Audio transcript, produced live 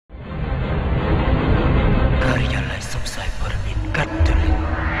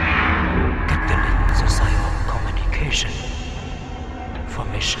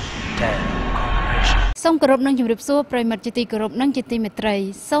សូមគោរពនឹងជម្រាបសួរប្រិយមិត្តជាទីគោរពនិងជាទីមេត្រី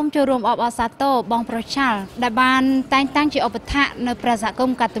សូមចូលរួមអបអរសាទរបងប្រុសឆាល់ដែលបានតែងតាំងជាឧបដ្ឋាកនៅព្រះសហគម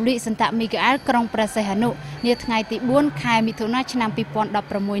ន៍កាតូលិកសន្តមីកាអែលក្រុងព្រះសីហនុនាថ្ងៃទី4ខែមិថុនាឆ្នាំ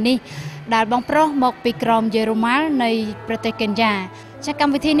2016នេះដែលបងប្រុសមកពីក្រុងយេរូម៉ាល់នៃប្រទេសកេនយ៉ាចាក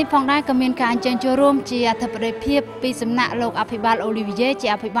ម្មវិធីនេះផងដែរក៏មានការអញ្ជើញចូលរួមជាអធិបតីភាពពីសំណាក់លោកអភិបាល Olivier ជា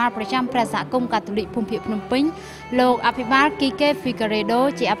អភិបាលប្រចាំព្រះសហគមន៍កាតូលិកភូមិភាគភ្នំពេញលោកអភិបាល Vicariate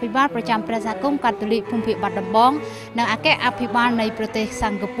ជាអភិបាលប្រចាំព្រះសហគមន៍កាតូលិកភូមិភាគបាត់ដំបងនិងអគ្គអភិបាលនៃប្រទេសសិ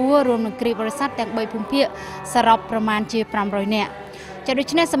ង្ហបុរីរួមនឹងគ្រាបរិស័ទទាំង3ភូមិភាគសរុបប្រមាណជា500នាក់ចាដូ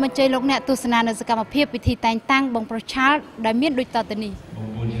ច្នេះសូមអញ្ជើញលោកអ្នកទស្សនានៅសកម្មភាពពិធីតែងតាំងបងប្រុសឆាល់ដែលមានដូចតទៅនេះ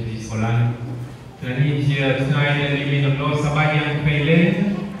ថ្ងៃនេះជាថ្ងៃដែលមានដំណោះសប្បាយយ៉ាងពេញលេញ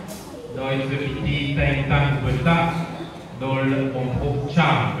ដោយធ្វើពិធីតែងតាំងឧបដ្ឋាកដល់បងប្អូនឆា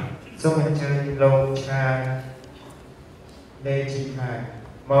ល់សូមអញ្ជើញលោកឆាលេជីផា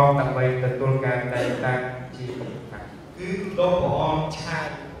មកដើម្បីទទួលការតែងតាំងជាឧបដ្ឋាកគឺលោកព្រះអង្គឆា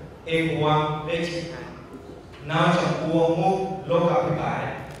អេវ៉ាលេជីផានៅចំពោះមុខលោកអភិបាល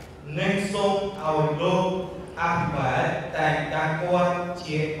និងសូមឲ្យលោកអភិបាលតែងតាំងគាត់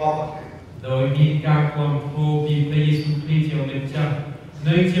ជាឧបដ្ឋាកដោយមានការគាំទ្រពីព្រះយេស៊ូវគ្រីស្ទជាម្ចាស់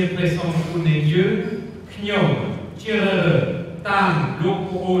និងជាព្រះសង្ឃគុណនៃយើងខ្ញុំជាតាំងលោក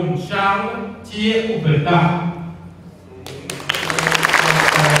ប្អូនឆាល់ជាឧបដ្ឋាក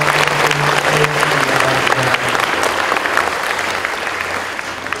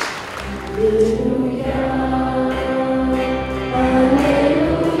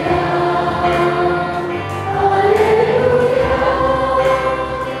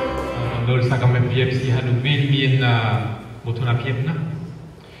Sihanoukville មានមោទនភាពណាស់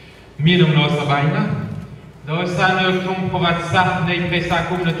មានដំណោះស្បាយណាស់ដោយសារនៅក្នុងប្រវត្តិសាស្ត្រនៃព្រះសហ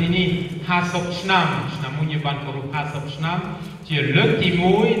គមន៍នៅទីនេះ50ឆ្នាំមួយយើងបានគោរព50ឆ្នាំជាលើកទី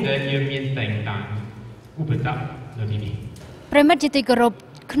1ដែលយើងមានតែងតាំងឧបដ្ឋាកនៅទីនេះប្រិមិត្តជាទីគោរព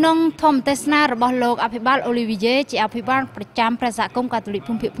ក្នុងធម្មទេសនារបស់លោកអភិបាល Olivier ជាអភិបាលប្រចាំព្រះសហគមន៍កាតូលិក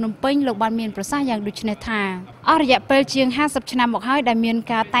ភូមិភាគភ្នំពេញលោកបានមានប្រសាសន៍យ៉ាងដូចនេះថាអស់រយៈពេលជាង50ឆ្នាំមកហើយដែលមាន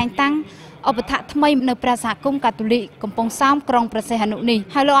ការតែងតាំងឧបដ្ឋាកថ្មីនៅព្រះសហគមន៍កាតូលិកកំពង់សោមក្រុងព្រះសីហនុនេះ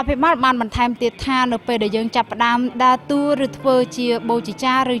ហើយលោកអភិបាលបានបន្ថែមទៀតថានៅពេលដែលយើងចាប់ផ្ដើមដើរតួឬធ្វើជាបូជា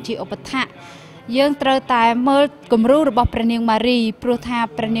ចារឬជាឧបដ្ឋាកយើងត្រូវតែមើលគំរូរបស់ព្រះនាងម៉ារីព្រោះថា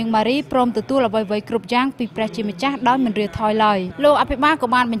ព្រះនាងម៉ារីព្រមទទួលអ្វីៗគ្រប់យ៉ាងពីព្រះជាម្ចាស់ដោយមិនរាថយឡើយលោកអភិបាលក៏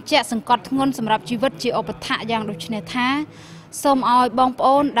បានបញ្ជាក់សង្កត់ធ្ងន់សម្រាប់ជីវិតជាឧបដ្ឋាកយ៉ាងដូចនេះថាសូមឲ្យបងប្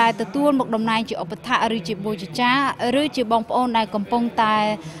អូនដែលទទួលមកតំណែងជាឧបដ្ឋាកឬជាបូជាចារឬជាបងប្អូនដែលកំពុងតែ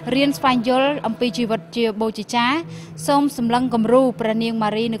រៀនស្វែងយល់អំពីជីវិតជាបូជាចារសូមសម្លឹងគំរូព្រះនាងម៉ា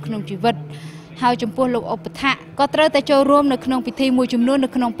រីនៅក្នុងជីវិតហើយចំពោះលោកឧបដ្ឋាកក៏ត្រូវតែចូលរួមនៅក្នុងពិធីមួយចំនួននៅ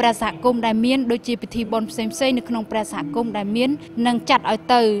ក្នុងព្រះសហគមន៍ដែលមានដូចជាពិធីបុណ្យផ្សេងៗនៅក្នុងព្រះសហគមន៍ដែលមាននឹងចាត់ឲ្យ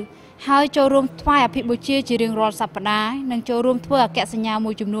ទៅហើយចូលរួមថ្វាយអភិបូជាជារៀងរាល់សប្តាហ៍និងចូលរួមធ្វើអក្ខសញ្ញា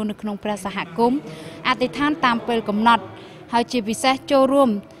មួយចំនួននៅក្នុងព្រះសហគមន៍អធិដ្ឋានតាមពេលកំណត់ហើយជាពិសេសចូលរួម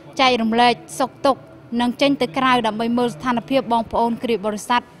ចែករំលែកសុខទុក្ខនិងចេញទៅក្រៅដើម្បីមើលស្ថានភាពបងប្អូនគ្រាបរិ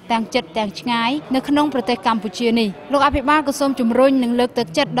ស័ទទាំងចិត្តទាំងឆ្ងាយនៅក្នុងប្រទេសកម្ពុជានេះលោកអភិបាលក៏សូមជំរុញនិងលើកទឹក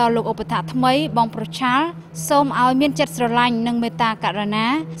ចិត្តដល់លោកឧបដ្ឋាកថ្មីបងប្រុសឆាល់សូមឲ្យមានចិត្តស្រឡាញ់និងមេត្តាករុណា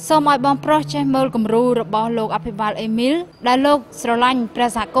សូមឲ្យបងប្រុសចេះមើលគំរូរបស់លោកអភិបាលអេមីលដែលលោកស្រឡាញ់ព្រះ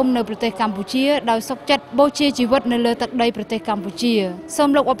សហគមន៍នៅប្រទេសកម្ពុជាដោយសុខចិត្តបូជាជីវិតនៅលើទឹកដីប្រទេសកម្ពុជាសូម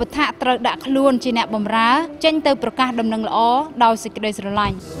លោកឧបដ្ឋាកត្រូវដាក់ខ្លួនជាអ្នកបម្រើចេញទៅប្រកាសដំណឹងល្អដោយសេចក្តីស្រឡា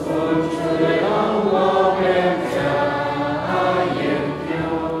ញ់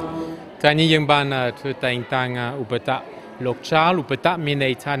ថ្ងៃនេះយើងបានធ្វើតែងតាំងឧបដ្ឋាកលោកឆាល់ឧបដ្ឋាកមានន័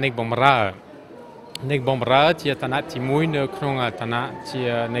យថានៃបម្រើជាឋានៈទី1នៅក្នុងឋានៈជា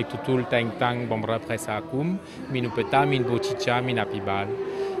នៃទទួលតែងតាំងបម្រើព្រះសហគមន៍មានឧបដ្ឋាកមានបូជាចារមានអភិបាល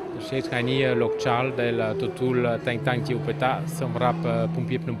ថ្ងៃនេះលោកឆាល់ដែលទទួលតែងតាំងជាឧបដ្ឋាកសម្រាប់ភូមិ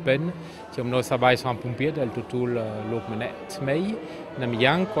ភាគភ្នំពេញជាម្ដងសប្បាយសំភូមិភាគដែលទទួលលោកម្នាក់ថ្មីណាម្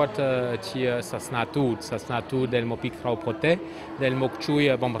យ៉ាងគាត់ជាសាសនាទូតដែលមកពីក្រៅប្រទេសដែលមកជួយ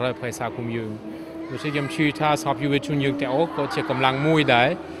បម្រើព្រះសហគមន៍យើងដូច្នេះខ្ញុំជឿថាសហយុវជនយើងទាំងអស់ក៏ជាកម្លាំងមួយដែរ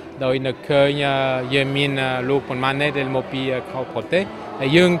ដោយនៅឃើញយើងមានលោកប៉ុន្មានដែលមកពីក្រៅប្រទេសហើយ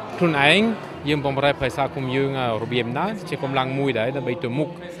យើងខ្លួនឯងយើងបម្រើព្រះសហគមន៍យើងរបៀបណាជាកម្លាំងមួយដែរដើម្បីទៅមុខ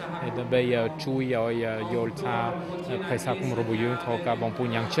ដើម្បីជួយឲ្យយល់ថាព្រះសហគមន៍របស់យើងត្រូវការបងប្អូន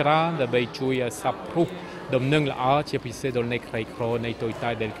យ៉ាងច្រើនដើម្បីជួយសាប់ព្រុសដំណឹងល្អជាពិសេសដល់អ្នកក្រីក្រអ្នកតូចតា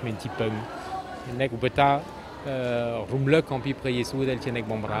ចដែលគ្មានទីពឹងអ្នកឧបដ្ឋាករំលឹកអំពីព្រះយេស៊ូវដែលជាអ្នក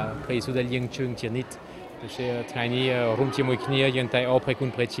បម្រើព្រះយេស៊ូវដែលយើងជឿជានិច្ចដូច្នេះថ្ងៃនេះរួមជាមួយគ្នាយើងតែអរព្រះគុណ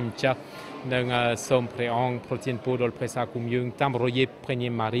ព្រះជាម្ចាស់និងសូមព្រះអង្គប្រទានពរដល់ព្រះសហគមន៍យើងតាមរយៈព្រះនា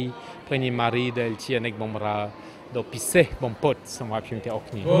ងម៉ារីដែលជាអ្នកបម្រើ ដ៏ពិសេសបំផុតសម្រាប់ខ្ញុំទាំងអស់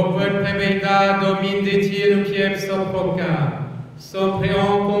គ្នា Ô Prefeita Domine de Dieu qui est son programme son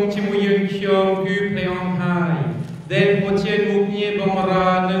préon comme Chimuyung Chiong Gu préon Hai Den Pochen Muknie Bomara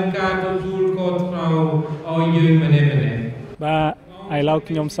Nengka Totul Kotrau Au Yung Mene Mene បាទឥឡូវ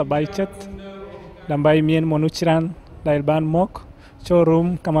ខ្ញុំសប្បាយចិត្តដើម្បីមានមនុស្សច្រើនដែលបានមកចូលរួម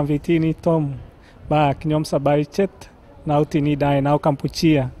កម្មវិធីនេះធំបាទខ្ញុំសប្បាយចិត្តនៅទីនេះដែរនៅកម្ពុ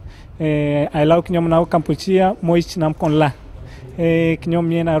ជាឥឡូវខ្ញុំនៅកម្ពុជាមួយឆ្នាំកន្លះខ្ញុំ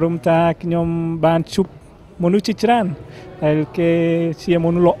មានអារម្មណ៍ថាខ្ញុំបានជួបមនុស្សជាច្រើនដែលគេជាម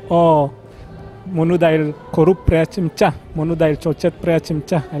នុស្សល្អមនុស្សដែលគោរពព្រះជាម្ចាស់មនុស្សដែលចូលចិត្តព្រះជាម្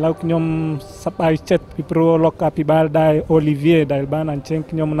ចាស់ឥឡូវខ្ញុំសប្បាយចិត្តពីព្រោះលោកអភិបាលដែរ Olivier ដែលបានអញ្ជើញ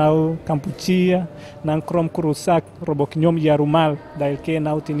ខ្ញុំនៅកម្ពុជានិងក្រុមគ្រួសាររបស់ខ្ញុំ Yaruma ដែលគេ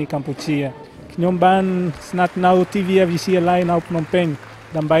នៅទីនេះកម្ពុជាខ្ញុំបានស្នាក់នៅទីវិទ្យាល័យនៅភ្នំពេញ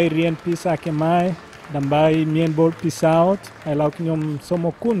ដើម្បីរៀនភាសាខ្មែរដើម្បីមានបទពិសោធន៍ឥឡូវខ្ញុំសូម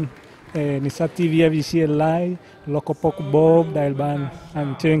អរគុណនិស្សិតទីវិទ្យាល័យលោកកពុកបូបដែលបានអ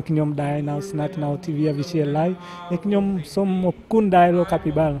ញ្ជើញខ្ញុំដែរនៅស្នាក់នៅទីវិទ្យាល័យខ្ញុំសូមអរគុណដែរលោកអ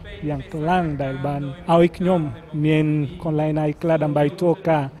ភិបាលយ៉ាងខ្លាំងដែលបានឲ្យខ្ញុំមានកន្លែងណៃខ្លះដើម្បីធ្វើ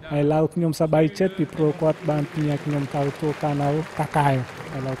ការឥឡូវខ្ញុំសប្បាយចិត្តពីព្រោះគាត់បានផ្ញើខ្ញុំទៅធ្វើការនៅតាកែវ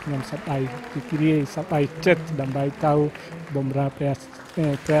ឥឡូវខ្ញុំសប្បាយចិត្តដើម្បីទៅបម្រើព្រះ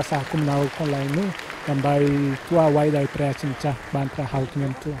សហគមន៍នៅកន្លែងនោះដើម្បីធ្វើអ្វីដែលព្រះជាម្ចាស់បានប្រហៅខ្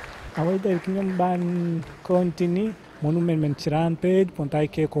ញុំធ្វើអ្វីដែលខ្ញុំបានឃើញទីនេះមនុស្សមិនច្រើនពេកប៉ុន្តែ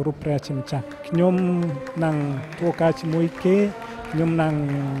គេគោរពព្រះជាម្ចាស់ខ្ញុំនឹងធ្វើការជាមួយគេខ្ញុំនឹង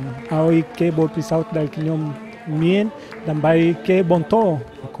ឲ្យគេបទពិសោធន៍ដែលខ្ញុំមានដើម្បីគេបន្ត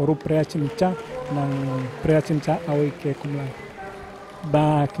គោរពព្រះជាម្ចាស់និងព្រះជាម្ចាស់ឲ្យគេគំឡា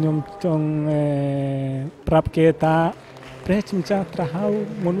បាទខ្ញុំចង់ប្រាប់គេថាព្រះជាម្ចាស់ត្រាស់ហៅ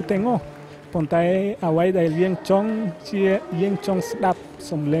មនុស្សទាំងអស់ប៉ុន្តែអ្វីដែលយើងចង់ជាយើងចង់ស្ដាប់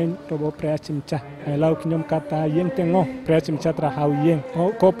សំឡេងរបស់ព្រះជាម្ចាស់ឥឡូវខ្ញុំកាត់ថាយើងទាំងអស់ព្រះជាម្ចាស់ត្រាស់ហៅយើង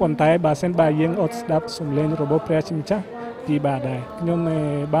ក៏ប៉ុន្តែបើសិនបើយើងអត់ស្ដាប់សំឡេងរបស់ព្រះជាម្ចាស់ពីបាទដែរខ្ញុំ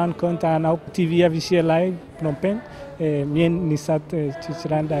បានឃើញថានៅទីវិទ្យាល័យភ្នំពេញមាននិស្សិតជាច្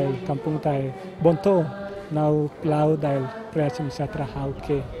រើនដែលកំពុងតែបន្តនៅផ្លូវដែលព្រះជាម្ចាស់ត្រាស់ហៅ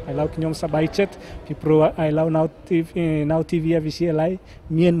គេឥឡូវខ្ញុំសប្បាយចិត្តពីព្រោះឥឡូវនៅទីវិទ្យាល័យ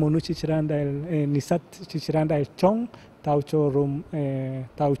មានមនុស្សជាច្រើនដែលនិស្សិតជាច្រើនដែលចង់ទៅចូលរួម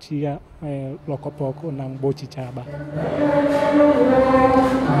ទៅជាលោកកពកនិងបូជាចារបាទ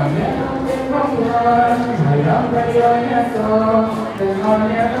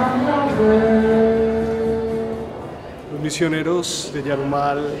Los misioneros de Yaruma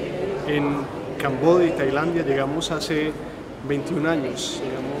en Camboya y Tailandia llegamos hace 21 años,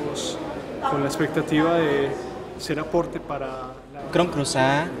 llegamos con la expectativa de ser aporte para la... ក្រុមគ្រួសា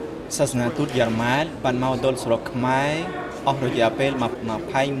រសាសនាទូតយ៉ារ៉ូម៉ាល់បានមកដល់ស្រុកខ្មែរអស់រយៈពេល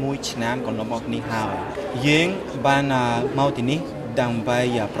21ឆ្នាំកន្លងមកនេះហើយយើងបានមកទីនេះដើម្បី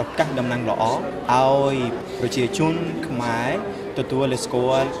ប្រកាសដំណឹងល្អឲ្យប្រជាជនខ្មែរទទួលស្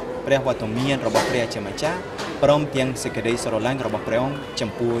គាល់ព្រះវត្តមានរបស់ព្រះជាម្ចាស់ព្រមទាំងសេចក្តីស្រឡាញ់របស់ព្រះអង្គចំ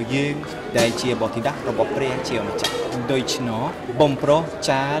ពោះយើងដែលជាបុត្រធីតារបស់ព្រះជាម្ចាស់ដូច្នោះបំប្រុស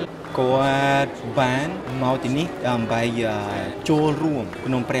ចាលគាត់បានមកទីនេះដើម្បីចូលរួម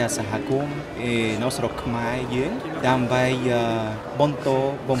ក្នុងព្រះសហគមន៍នៅស្រុកខ្មែរយើងដើម្បីបន្ត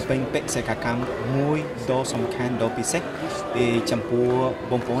បំពេញបេសកកម្មមួយដ៏សំខាន់ដ៏ពិសេសចំពោះ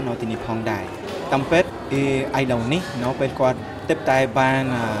បងប្អូននៅទីនេះផងដែរតាមពិតឥឡូវនេះនៅពេលគាត់ទើបតែបាន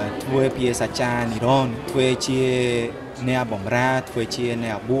ធ្វើជាសាចានិរន្តរ៍ធ្វើជាអ្នកបម្រើធ្វើជាអ្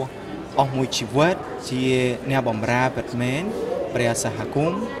នកបួសអស់មួយជីវិតជាអ្នកបម្រើពិតមែនព្រះសហគ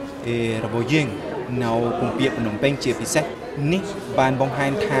មន៍របស់យើងនៅគម្ពីរភ្នំពេញជាពិសេសនេះបានបង្ហា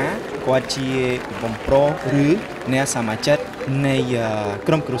ញថាគាត់ជាបំប្រុសឬអ្នកសមាជិកនៃ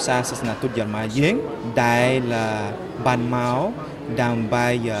ក្រុមគ្រួសារសាសនាទូតយ៉ារ៉ូម៉ាល់យើងដែលបានមកដើម្បី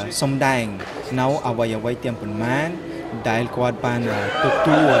សម្ដែងនៅអ្វីទាំងប៉ុន្មានដែលគាត់បានទ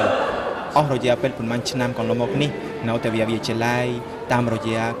ទួលអស់រយៈពេលប៉ុន្មានឆ្នាំកន្លងមកនេះនៅតែវិទ្យាល័យតាមរ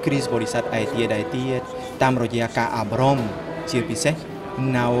យៈគ្រីស្ទបរិស័ទឯទៀតតាមរយៈការអប់រំជាពិសេស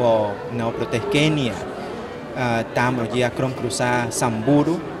នៅប្រទេសកេនៀតាមរយៈក្រុមគ្រួសារសម្បូរ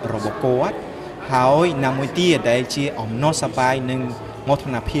របស់គាត់ហើយណាមួយទៀតដែលជាអំណរសប្បាយនិងមោទ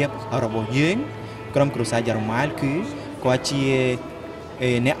នភាពរបស់យើងក្រុមគ្រួសារយ៉ារ៉ូម៉ាល់គឺគាត់ជា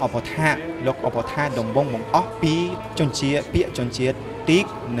អ្នកឧបថាលោកឧបថាដំបងបង្អស់ពីជនជាតិទីក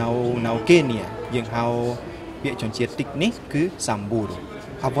នៅកេនៀយើងហៅពាក្យជនជាតិទីកនេះគឺសម្បូរ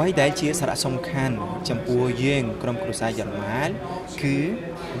អ្វីដែលជាសារៈសំខាន់ចំពោះយើងក្រុមគ្រួសារយ៉ារ៉ូម៉ាល់គឺ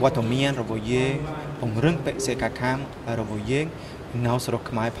វត្តមានរបស់យើងពង្រឹងបេសកកម្មរបស់យើងនៅស្រុក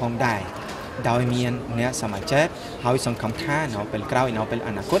ខ្មែរផងដែរ ដោយមានអ្នកសមាជិកហើយសង្ឃឹមថានៅពេលក្រោយនៅពេលអ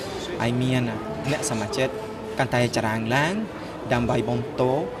នាគតឲ្យមានអ្នកសមាជិកកាន់តែច្រើនឡើងដើម្បីបន្ត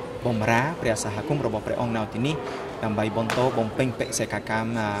បំរើព្រះសហគមន៍របស់ព្រះអង្គនៅទីនេះដើម្បីបន្តបំពេញបេសកកម្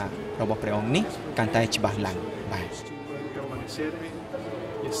មរបស់ព្រះអង្គនេះកាន់តែច្បាស់ឡើងបាទ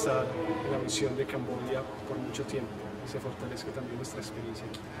y estar en la misión de Camboya por mucho tiempo. Se fortalezca también nuestra experiencia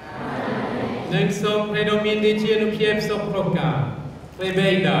aquí. នឹងសូមព្រះដ៏មានរាជានុភាពសុខប្រការព្រះបិ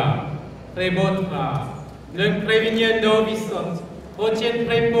តាព្រះបុត្រនិងព្រះវិញ្ញាណដ៏វិសុទ្ធអូជា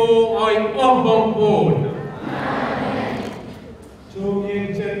ព្រះពរឲ្យអស់បងប្អូន ជួបមាន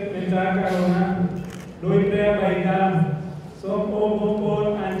ចិត្តមេត្តាករុណាដោយព្រះបិតាសូមអូនបងប្អូន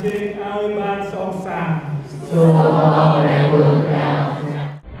អញ្ជើញឲ្យបានសងសាមសូមអរព្រះគុណព្រះ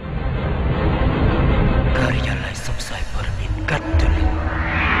Karyalah Subsai Permit Catholic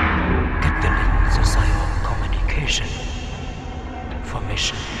Society of Communication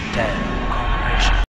Information Data